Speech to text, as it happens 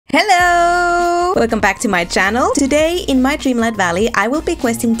Hello! Welcome back to my channel. Today in my Dreamlight Valley, I will be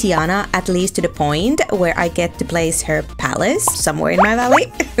questing Tiana at least to the point where I get to place her palace somewhere in my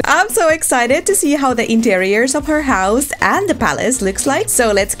valley. I'm so excited to see how the interiors of her house and the palace looks like,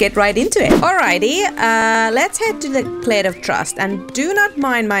 so let's get right into it. Alrighty, let's head to the Glade of Trust and do not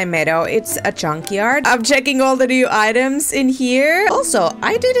mind my meadow, it's a junkyard. I'm checking all the new items in here. Also,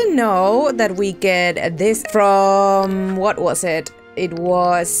 I didn't know that we get this from, what was it? It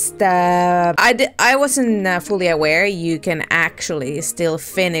was the... I wasn't fully aware you can actually still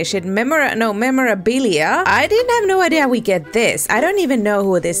finish it. Memorabilia. I didn't have no idea we get this. I don't even know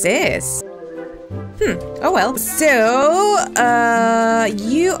who this is. Oh well. So,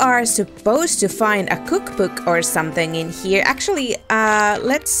 you are supposed to find a cookbook or something in here. Actually,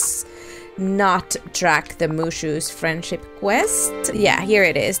 let's not track the Mushu's friendship quest. Yeah, here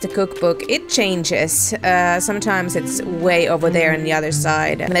it is, the cookbook. It changes. Sometimes it's way over there on the other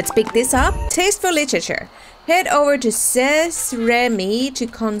side. Let's pick this up. Taste for literature. Head over to Says Remy to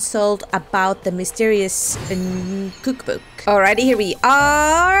consult about the mysterious cookbook. Alrighty, here we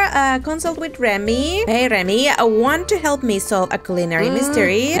are. Consult with Remy. Hey Remy, I want to help me solve a culinary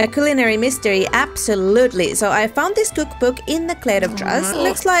mystery. A culinary mystery, absolutely. So I found this cookbook in the Glade of Trust.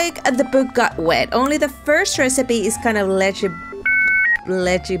 Looks like the book got wet. Only the first recipe is kind of legible,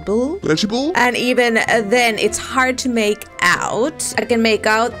 and even then it's hard to make out. I can make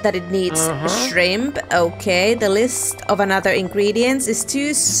out that it needs shrimp. Okay, the list of another ingredients is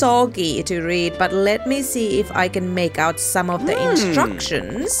too soggy to read, but let me see if I can make out some of the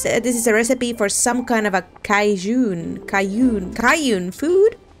instructions. This is a recipe for some kind of a Cajun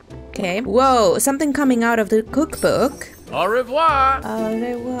food. Okay, whoa, something coming out of the cookbook. Au revoir. Au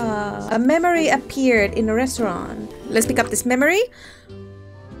revoir. A memory appeared in a restaurant. Let's pick up this memory.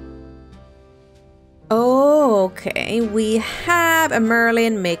 Okay, we have a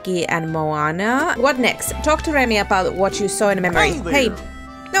Merlin, Mickey, and Moana. What next? Talk to Remy about what you saw in the memory. Hey,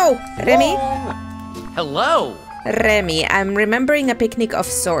 no, Remy. Hello. Remy, I'm remembering a picnic of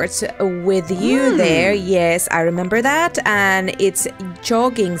sorts with you there. Yes, I remember that, and it's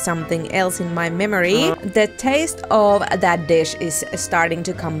jogging something else in my memory. The taste of that dish is starting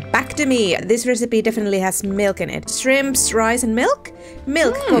to come back to me. This recipe definitely has milk in it. Shrimps, rice, and milk?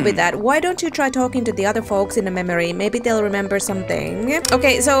 Milk, go with that. Why don't you try talking to the other folks in the memory? Maybe they'll remember something.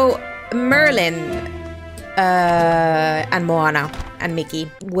 Okay, so Merlin and Moana and Mickey,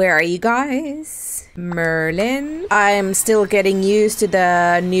 where are you guys? Merlin. I'm still getting used to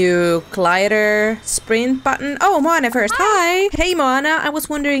the new glider sprint button. Oh, Moana first. Hi. Hey, Moana. I was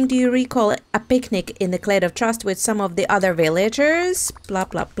wondering, do you recall a picnic in the Glade of Trust with some of the other villagers? Blah,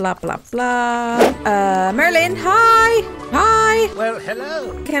 blah, blah, blah, blah. Merlin, hi. Hi. Well,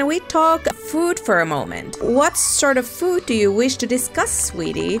 hello. Can we talk food for a moment? What sort of food do you wish to discuss,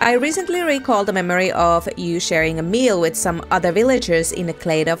 sweetie? I recently recalled the memory of you sharing a meal with some other villagers in the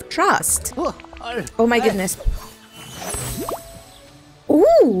Glade of Trust. Oh my goodness.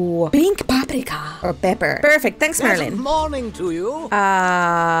 Ooh, pink paprika or pepper. Perfect, thanks Merlin. Good morning to you.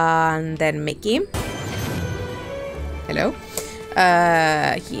 And then Mickey. Hello.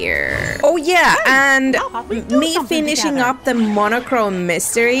 Here. Oh yeah, and me finishing up the monochrome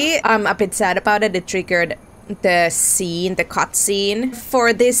mystery. I'm a bit sad about it. It triggered the scene, the cutscene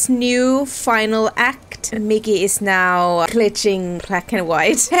for this new final act. Mickey is now glitching black and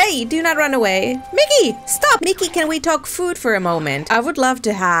white. Hey, do not run away. Mickey, stop! Mickey, can we talk food for a moment? I would love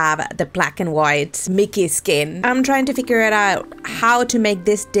to have the black and white Mickey skin. I'm trying to figure it out how to make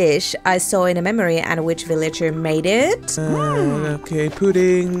this dish I saw in a memory and which villager made it. Okay,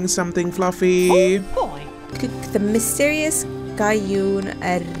 pudding, something fluffy. Oh boy. Cook the mysterious Cajun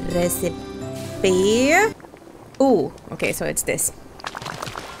recipe. Ooh, okay, so it's this.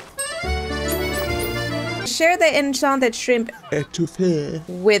 Share the enchanted shrimp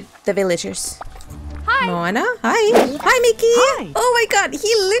with the villagers. Hi. Moana, hi. Hi, Mickey. Hi. Oh my god,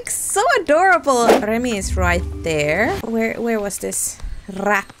 he looks so adorable. Remy is right there. Where was this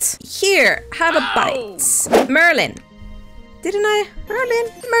rat? Here, have a bite. Merlin. Didn't I?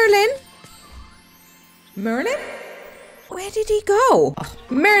 Merlin? Where did he go? Oh,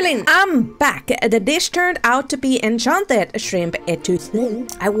 Merlin, I'm back. The dish turned out to be enchanted shrimp etouffee.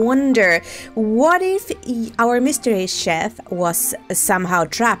 I wonder, what if our mystery chef was somehow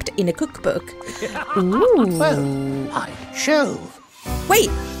trapped in a cookbook? Ooh. Well, I shove. Wait.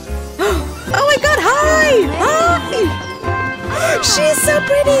 Oh my god, hi! Hi! She's so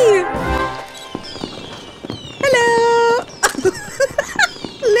pretty! Hello!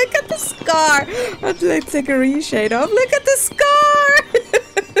 Look at the scar. Let's take a reshade off. Look at the scar.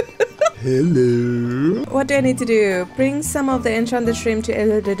 Hello. What do I need to do? Bring some of the enchanted shrimp to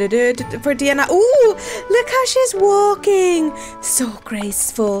for Tiana. Ooh, look how she's walking. So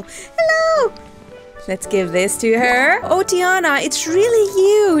graceful. Hello. Let's give this to her. Oh, Tiana, it's really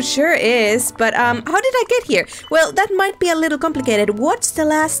you. Sure is. But how did I get here? Well, that might be a little complicated. What's the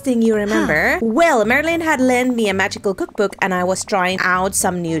last thing you remember? Well, Merlin had lent me a magical cookbook and I was trying out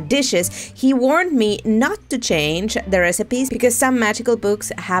some new dishes. He warned me not to change the recipes because some magical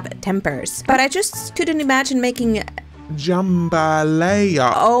books have tempers. But I just couldn't imagine making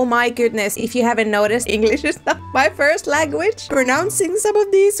jambalaya. Oh my goodness, if you haven't noticed, English is not my first language. Pronouncing some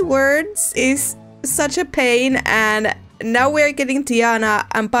of these words is such a pain, and now we're getting Tiana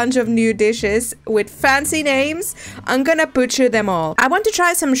a bunch of new dishes with fancy names. I'm gonna butcher them all. I want to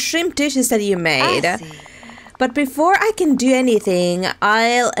try some shrimp dishes that you made. But before I can do anything,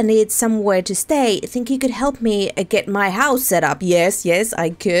 I'll need somewhere to stay. Think you could help me get my house set up? Yes,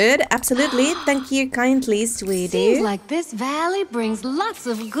 I could. Absolutely. Thank you kindly, sweetie. Seems like this valley brings lots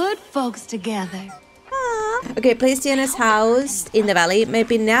of good folks together. Okay, place Tiana's house in the valley.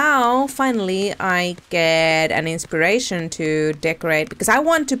 Maybe now, finally, I get an inspiration to decorate because I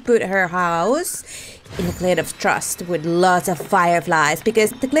want to put her house in the Glade of Trust with lots of fireflies because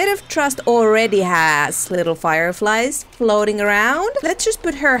the Glade of Trust already has little fireflies floating around. Let's just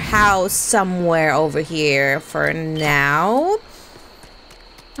put her house somewhere over here for now.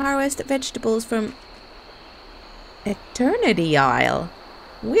 Harvest vegetables from Eternity Isle.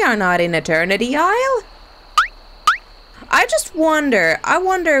 We are not in Eternity Isle. I just wonder,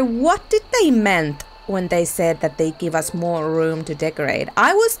 what did they meant when they said that they give us more room to decorate?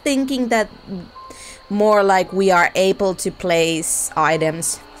 I was thinking that more like we are able to place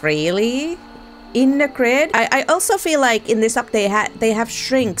items freely in the grid. I also feel like in this update they have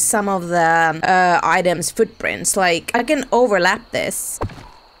shrink some of the items footprints. Like I can overlap this.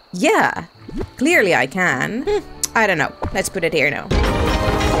 Yeah, clearly I can. I don't know. Let's put it here now.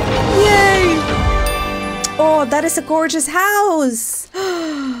 Yay! Oh, that is a gorgeous house.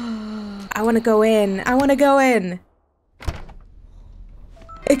 I want to go in. I want to go in.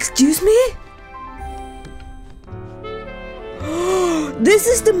 Excuse me? This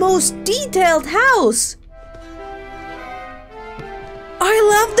is the most detailed house. I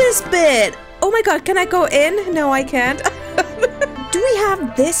love this bit. Oh my god, can I go in? No, I can't. Do we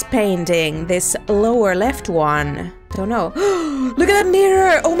have this painting? This lower left one? Don't know. Look at that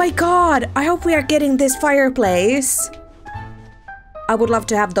mirror! Oh my god! I hope we are getting this fireplace. I would love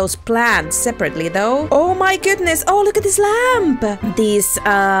to have those plants separately though. Oh my goodness! Oh, look at this lamp!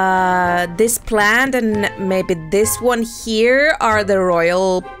 This plant and maybe this one here are the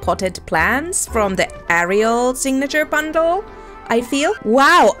royal potted plants from the Ariel signature bundle, I feel.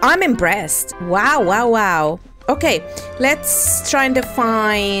 Wow, I'm impressed. Wow, wow, wow. Okay, let's try to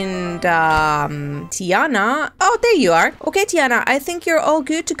find Tiana. Oh, there you are. Okay, Tiana, I think you're all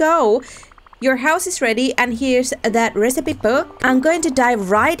good to go. Your house is ready and here's that recipe book. I'm going to dive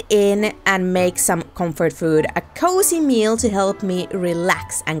right in and make some comfort food. A cozy meal to help me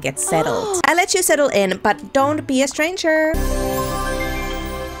relax and get settled. I'll let you settle in, but don't be a stranger.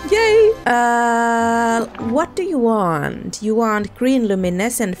 Yay! What do you want? You want green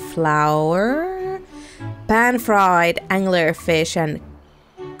luminescent flour? Pan-fried anglerfish and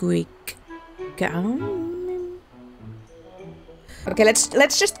quick gum. Okay,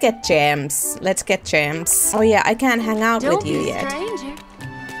 let's just get gems. Let's get gems. Oh yeah, I can't hang out with you yet.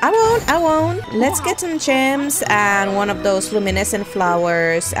 I won't. Let's get some gems and one of those luminescent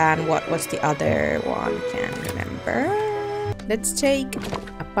flowers. And what was the other one? Can't remember. Let's take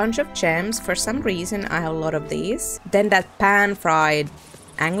a bunch of gems. For some reason, I have a lot of these. Then that pan-fried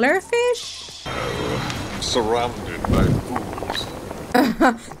anglerfish. Surrounded by fools.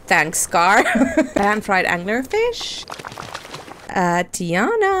 Thanks, Scar. Pan-fried anglerfish.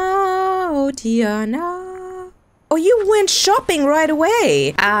 Tiana. Oh, Tiana. Oh, you went shopping right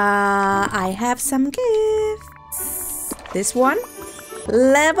away. I have some gifts. This one.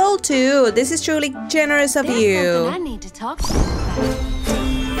 Level 2. This is truly generous of you. I need to talk to you about.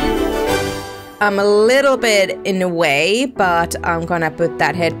 I'm a little bit in the way, but I'm gonna put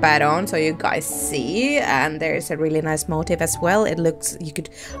that headband on so you guys see. And there's a really nice motif as well. It looks, you could,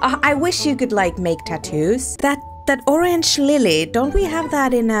 I wish you could like make tattoos. That orange lily, don't we have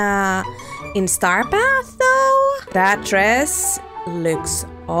that in Starpath though? That dress looks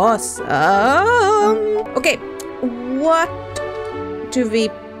awesome. Okay, what do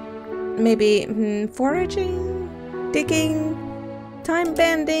we, maybe foraging, digging, time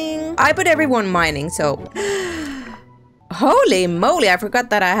bending. I put everyone mining, so holy moly, I forgot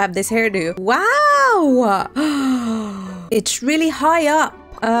that I have this hairdo. Wow. It's really high up.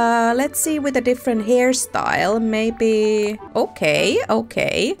 Let's see with a different hairstyle. Maybe. Okay.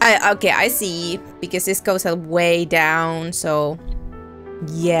 Okay, I see. Because this goes way down. So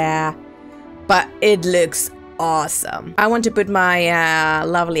yeah. But it looks awesome. I want to put my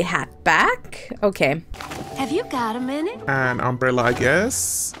lovely hat back. Okay. Have you got a minute? An umbrella, I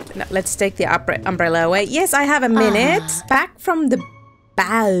guess. No, let's take the umbrella away. Yes, I have a minute. Back from the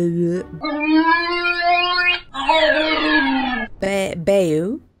Bayou.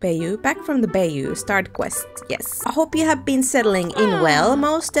 Bayou. Back from the Bayou. Start quest. Yes. I hope you have been settling in well.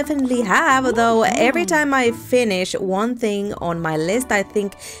 Most definitely have. Though every time I finish one thing on my list, I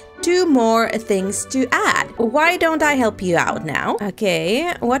think 2 more things to add. Why don't I help you out now?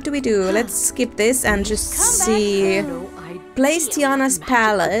 Okay, what do we do? Let's skip this and just see. Place Tiana's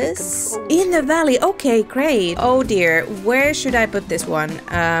palace in the valley. Okay, great. Oh dear, where should I put this one?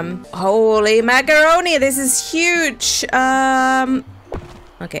 Holy macaroni, this is huge.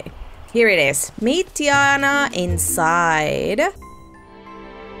 Okay, here it is. Meet Tiana inside.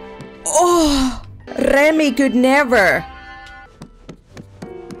 Oh, Remy could never.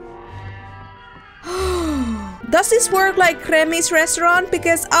 Does this work like Remy's restaurant?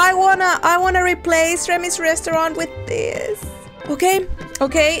 Because I wanna replace Remy's restaurant with this. Okay,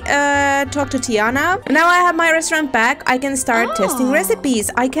 talk to Tiana. Now I have my restaurant back. I can start testing recipes.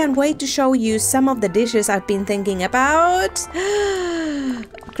 I can't wait to show you some of the dishes I've been thinking about.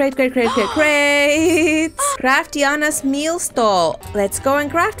 Great. Craft Tiana's meal stall. Let's go and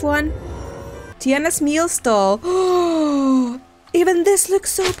craft one. Tiana's meal stall. Even this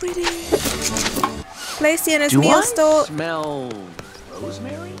looks so pretty. Place Tiana's meal stall. Smell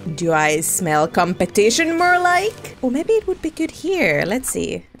rosemary? Do I smell competition more like? Or maybe it would be good here. Let's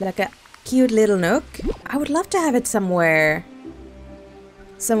see. Like a cute little nook. I would love to have it somewhere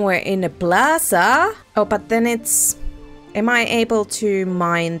in the plaza. Oh, but then it's... Am I able to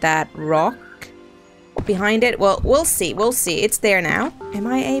mine that rock behind it? Well, we'll see. It's there now. Am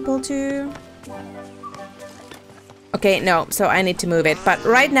I able to... Okay, no, so I need to move it. But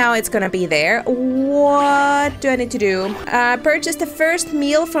right now it's gonna be there. What do I need to do? Purchase the first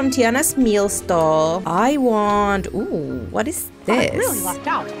meal from Tiana's meal stall. I want... Ooh, what is this? I really lucked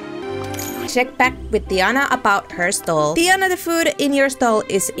out. Check back with Tiana about her stall. Tiana, the food in your stall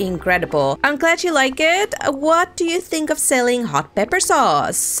is incredible. I'm glad you like it. What do you think of selling hot pepper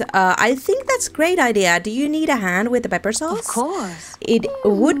sauce? I think that's a great idea. Do you need a hand with the pepper sauce? Of course. It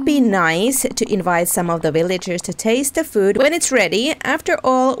would be nice to invite some of the villagers to taste the food when it's ready. After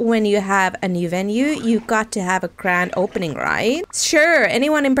all, when you have a new venue, you got to have a grand opening, right? Sure.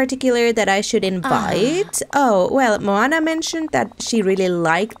 Anyone in particular that I should invite? Oh, well, Moana mentioned that she really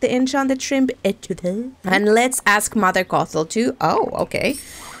liked the enchanted shrimp. And let's ask Mother Gothel too. Oh, okay.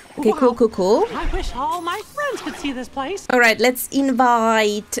 Okay, Wow. cool. I wish all my friends could see this place. All right, let's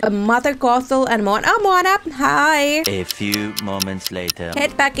invite Mother Gothel and Moana. Oh, Moana, hi. A few moments later.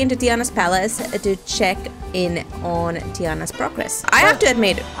 Head back into Tiana's palace to check in on Tiana's progress. I have to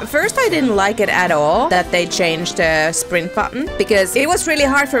admit, first I didn't like it at all that they changed the sprint button because it was really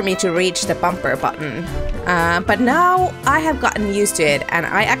hard for me to reach the bumper button. But now I have gotten used to it and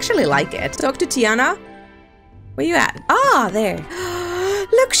I actually like it. Talk to Tiana. Where you at? Ah, there.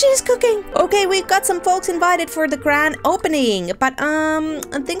 Look, she's cooking. Okay, we've got some folks invited for the grand opening, but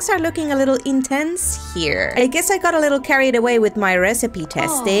things are looking a little intense here. I guess I got a little carried away with my recipe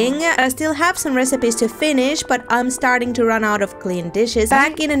testing. I still have some recipes to finish, but I'm starting to run out of clean dishes.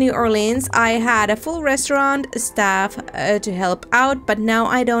 Back in New Orleans, I had a full restaurant staff to help out, but now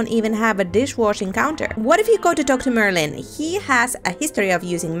I don't even have a dishwashing counter. What if you go to talk to Merlin? He has a history of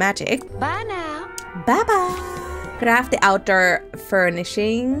using magic. Bye now. Bye-bye. Craft the outdoor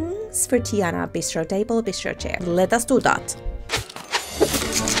furnishings for Tiana. Bistro table, bistro chair. Let us do that.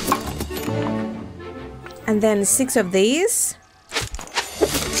 And then 6 of these.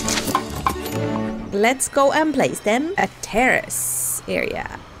 Let's go and place them. A terrace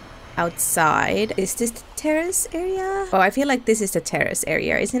area outside. Is this the terrace area? Oh, I feel like this is the terrace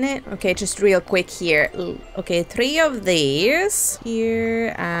area, isn't it? Okay, just real quick here. Okay, 3 of these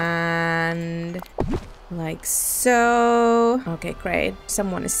here and... like so. Okay, great.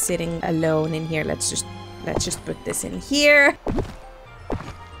 Someone is sitting alone in here. Let's just put this in here.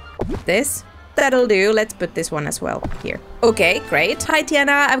 This. That'll do. Let's put this one as well here. Okay, great. Hi,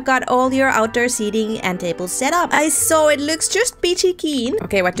 Tiana. I've got all your outdoor seating and tables set up. I saw it looks just peachy keen.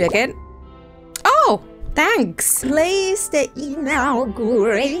 Okay, what do I get? Oh, thanks. Place the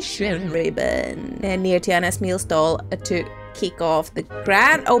inauguration ribbon near Tiana's meal stall to kick off the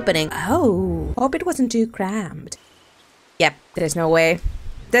grand opening. Oh, hope it wasn't too crammed. Yep, there's no way.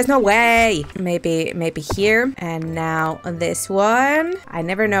 There's no way. Maybe here. And now this one. I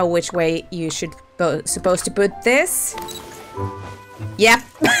never know which way you should supposed to put this. Yep.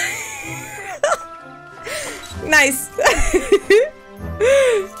 Nice.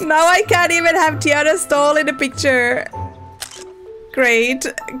 Now I can't even have Tiana's stall in the picture. Great,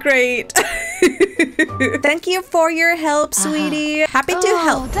 great. Thank you for your help, sweetie. Happy to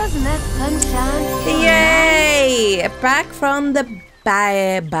help. Doesn't that sunshine feel Yay! Back from the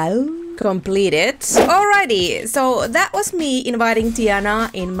Bayou. Completed. Alrighty, so that was me inviting Tiana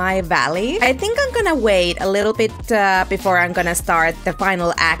in my valley. I think I'm gonna wait a little bit before I'm gonna start the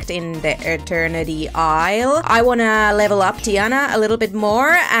final act in the Eternity Isle. I wanna level up Tiana a little bit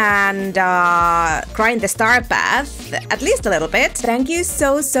more and grind the star path at least a little bit. Thank you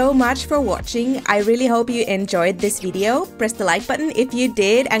so much for watching. I really hope you enjoyed this video. Press the like button if you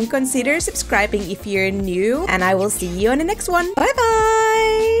did and consider subscribing if you're new. And I will see you on the next one. Bye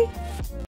bye!